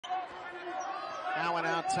Allen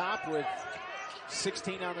out top with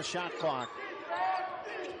 16 on the shot clock.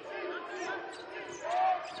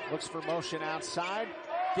 Looks for motion outside.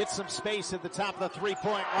 Gets some space at the top of the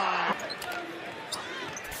three-point line.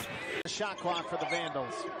 Shot clock for the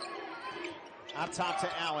Vandals. Out top to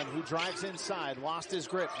Allen, who drives inside. Lost his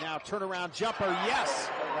grip. Now turnaround jumper. Yes!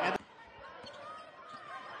 And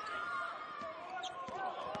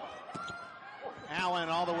Allen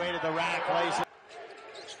all the way to the rack. Lays it.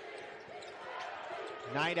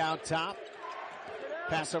 Knight out top.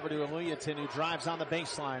 Pass over to Iluyatin, who drives on the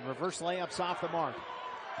baseline. Reverse layups off the mark.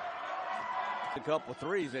 A couple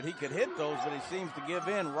threes that he could hit those, but he seems to give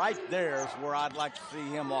in. Right there is where I'd like to see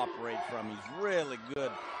him operate from. He's really good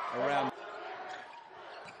around.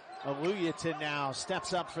 Iluyatin now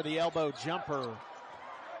steps up for the elbow jumper.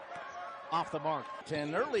 Off the mark.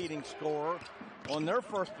 Their leading scorer on their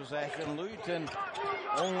first possession. Iluyatin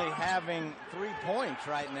only having 3 points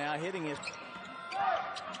right now, hitting his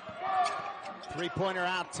three-pointer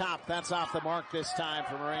out top. That's off the mark this time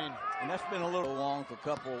for Marine. And that's been a little long for a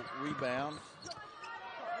couple rebounds.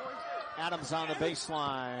 Adams on the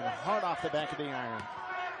baseline. Hard off the back of the iron.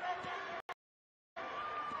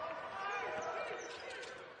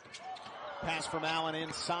 Pass from Allen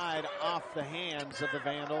inside off the hands of the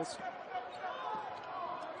Vandals.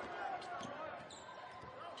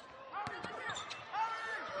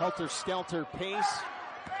 Helter-skelter pace.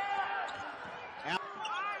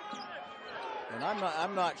 And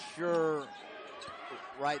I'm not sure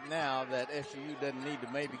right now that SU doesn't need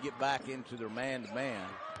to maybe get back into their man-to-man.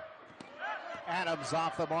 Adams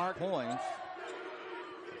off the mark. Points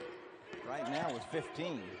right now with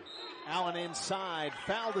 15. Allen inside,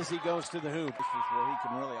 fouled as he goes to the hoop. This is where he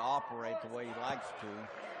can really operate the way he likes to.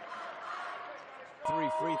 3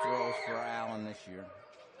 free throws for Allen this year.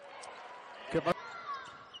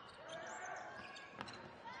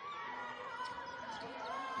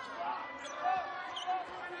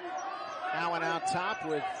 Allen out top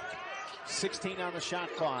with 16 on the shot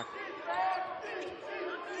clock.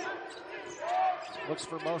 Looks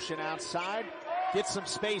for motion outside. Gets some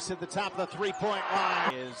space at the top of the three-point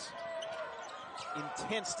line. Is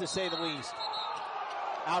intense to say the least.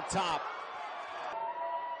 Out top.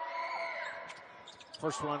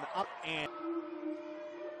 First one up and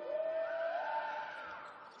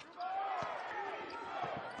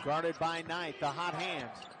guarded by Knight. The hot hand.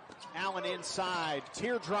 Allen inside.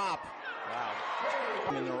 Teardrop.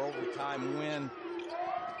 Wow. In their overtime win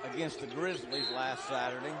against the Grizzlies last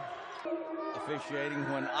Saturday. Officiating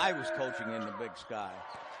when I was coaching in the Big Sky.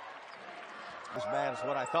 As bad as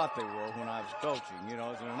what I thought they were when I was coaching. You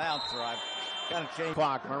know, as an announcer, I've got to change.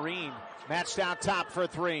 Clock. Marine matched out top for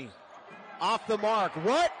 3. Off the mark.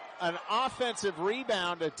 What an offensive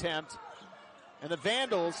rebound attempt. And the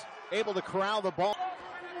Vandals able to corral the ball.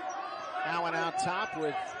 Allen out top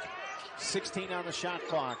with 16 on the shot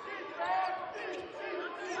clock.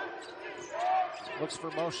 Looks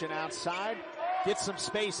for motion outside. Gets some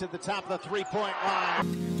space at the top of the three-point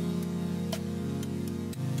line.